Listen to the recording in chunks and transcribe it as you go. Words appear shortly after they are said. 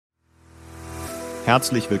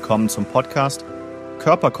Herzlich willkommen zum Podcast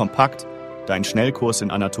Körper kompakt, dein Schnellkurs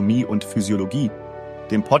in Anatomie und Physiologie,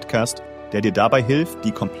 dem Podcast, der dir dabei hilft,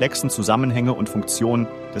 die komplexen Zusammenhänge und Funktionen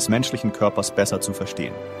des menschlichen Körpers besser zu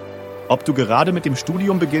verstehen. Ob du gerade mit dem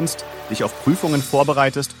Studium beginnst, dich auf Prüfungen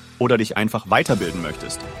vorbereitest oder dich einfach weiterbilden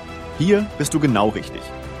möchtest, hier bist du genau richtig.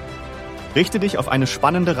 Richte dich auf eine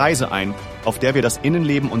spannende Reise ein, auf der wir das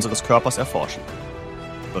Innenleben unseres Körpers erforschen.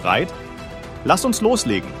 Bereit? Lass uns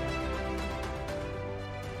loslegen!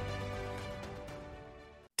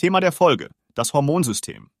 Thema der Folge: das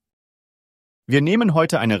Hormonsystem. Wir nehmen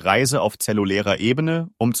heute eine Reise auf zellulärer Ebene,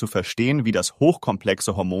 um zu verstehen, wie das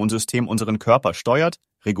hochkomplexe Hormonsystem unseren Körper steuert,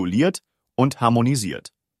 reguliert und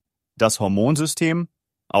harmonisiert. Das Hormonsystem,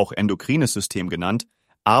 auch endokrines System genannt,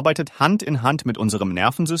 arbeitet Hand in Hand mit unserem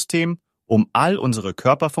Nervensystem, um all unsere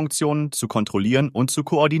Körperfunktionen zu kontrollieren und zu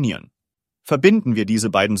koordinieren. Verbinden wir diese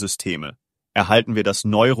beiden Systeme, erhalten wir das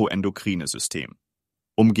neuroendokrine System.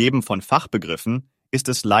 Umgeben von Fachbegriffen ist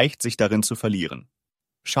es leicht, sich darin zu verlieren.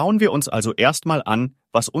 Schauen wir uns also erstmal an,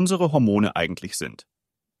 was unsere Hormone eigentlich sind.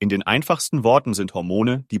 In den einfachsten Worten sind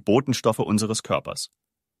Hormone die Botenstoffe unseres Körpers.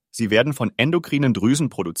 Sie werden von endokrinen Drüsen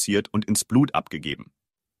produziert und ins Blut abgegeben.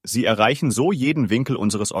 Sie erreichen so jeden Winkel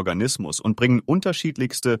unseres Organismus und bringen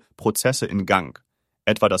unterschiedlichste Prozesse in Gang,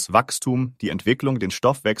 etwa das Wachstum, die Entwicklung, den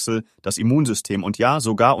Stoffwechsel, das Immunsystem und ja,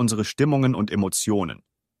 sogar unsere Stimmungen und Emotionen.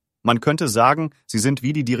 Man könnte sagen, sie sind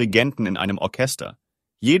wie die Dirigenten in einem Orchester,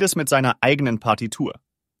 jedes mit seiner eigenen Partitur.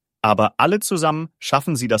 Aber alle zusammen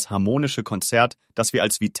schaffen sie das harmonische Konzert, das wir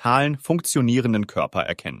als vitalen, funktionierenden Körper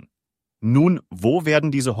erkennen. Nun, wo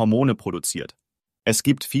werden diese Hormone produziert? Es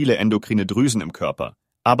gibt viele endokrine Drüsen im Körper,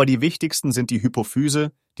 aber die wichtigsten sind die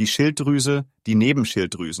Hypophyse, die Schilddrüse, die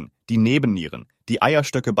Nebenschilddrüsen, die Nebennieren, die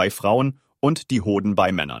Eierstöcke bei Frauen und die Hoden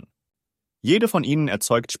bei Männern. Jede von ihnen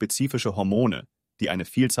erzeugt spezifische Hormone, die eine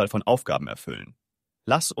Vielzahl von Aufgaben erfüllen.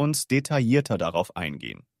 Lass uns detaillierter darauf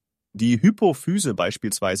eingehen. Die Hypophyse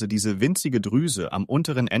beispielsweise, diese winzige Drüse am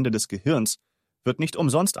unteren Ende des Gehirns, wird nicht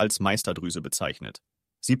umsonst als Meisterdrüse bezeichnet.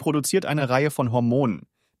 Sie produziert eine Reihe von Hormonen,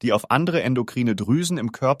 die auf andere endokrine Drüsen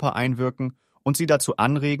im Körper einwirken und sie dazu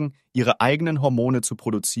anregen, ihre eigenen Hormone zu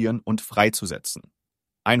produzieren und freizusetzen.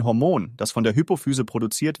 Ein Hormon, das von der Hypophyse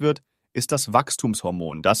produziert wird, ist das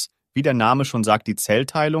Wachstumshormon, das, wie der Name schon sagt, die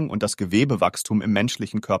Zellteilung und das Gewebewachstum im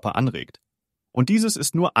menschlichen Körper anregt. Und dieses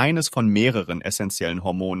ist nur eines von mehreren essentiellen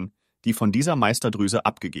Hormonen, die von dieser Meisterdrüse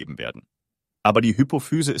abgegeben werden. Aber die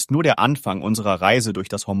Hypophyse ist nur der Anfang unserer Reise durch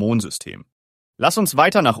das Hormonsystem. Lass uns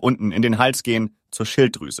weiter nach unten in den Hals gehen, zur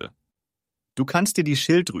Schilddrüse. Du kannst dir die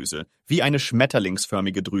Schilddrüse wie eine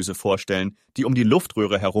schmetterlingsförmige Drüse vorstellen, die um die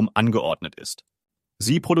Luftröhre herum angeordnet ist.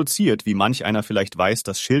 Sie produziert, wie manch einer vielleicht weiß,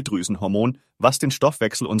 das Schilddrüsenhormon, was den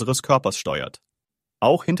Stoffwechsel unseres Körpers steuert.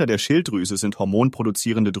 Auch hinter der Schilddrüse sind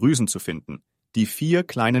hormonproduzierende Drüsen zu finden, die 4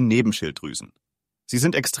 kleinen Nebenschilddrüsen. Sie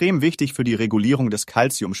sind extrem wichtig für die Regulierung des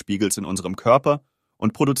Calciumspiegels in unserem Körper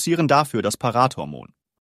und produzieren dafür das Parathormon.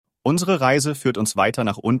 Unsere Reise führt uns weiter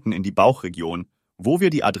nach unten in die Bauchregion, wo wir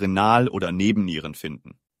die Adrenal- oder Nebennieren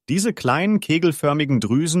finden. Diese kleinen kegelförmigen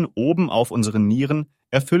Drüsen oben auf unseren Nieren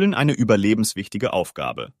erfüllen eine überlebenswichtige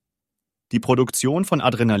Aufgabe: die Produktion von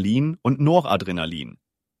Adrenalin und Noradrenalin,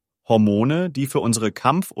 Hormone, die für unsere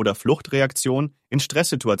Kampf- oder Fluchtreaktion in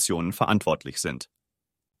Stresssituationen verantwortlich sind.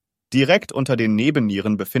 Direkt unter den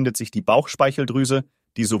Nebennieren befindet sich die Bauchspeicheldrüse,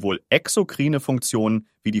 die sowohl exokrine Funktionen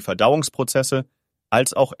wie die Verdauungsprozesse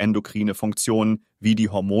als auch endokrine Funktionen wie die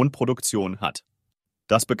Hormonproduktion hat.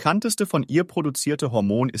 Das bekannteste von ihr produzierte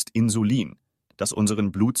Hormon ist Insulin, das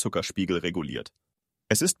unseren Blutzuckerspiegel reguliert.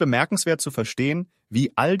 Es ist bemerkenswert zu verstehen,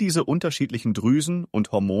 wie all diese unterschiedlichen Drüsen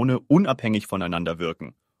und Hormone unabhängig voneinander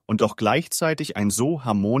wirken und doch gleichzeitig ein so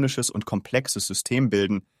harmonisches und komplexes System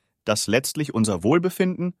bilden, das letztlich unser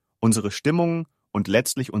Wohlbefinden, unsere Stimmungen und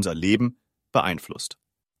letztlich unser Leben beeinflusst.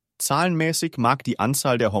 Zahlenmäßig mag die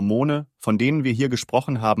Anzahl der Hormone, von denen wir hier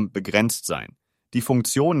gesprochen haben, begrenzt sein. Die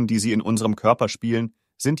Funktionen, die sie in unserem Körper spielen,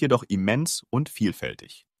 sind jedoch immens und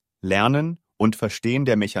vielfältig. Lernen und Verstehen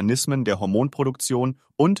der Mechanismen der Hormonproduktion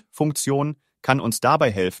und Funktion kann uns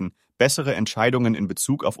dabei helfen, bessere Entscheidungen in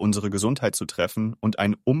Bezug auf unsere Gesundheit zu treffen und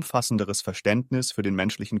ein umfassenderes Verständnis für den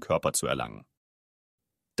menschlichen Körper zu erlangen.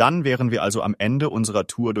 Dann wären wir also am Ende unserer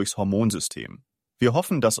Tour durchs Hormonsystem. Wir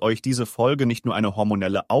hoffen, dass euch diese Folge nicht nur eine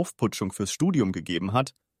hormonelle Aufputschung fürs Studium gegeben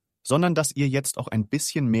hat, sondern dass ihr jetzt auch ein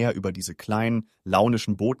bisschen mehr über diese kleinen,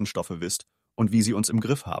 launischen Botenstoffe wisst und wie sie uns im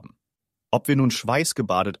Griff haben. Ob wir nun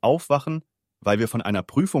schweißgebadet aufwachen, weil wir von einer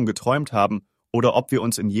Prüfung geträumt haben, oder ob wir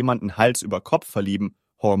uns in jemanden Hals über Kopf verlieben,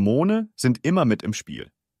 Hormone sind immer mit im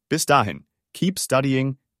Spiel. Bis dahin, keep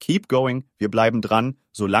studying, keep going, wir bleiben dran,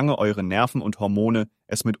 solange eure Nerven und Hormone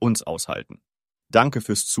es mit uns aushalten. Danke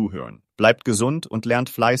fürs Zuhören. Bleibt gesund und lernt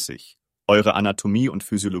fleißig. Eure Anatomie und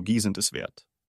Physiologie sind es wert.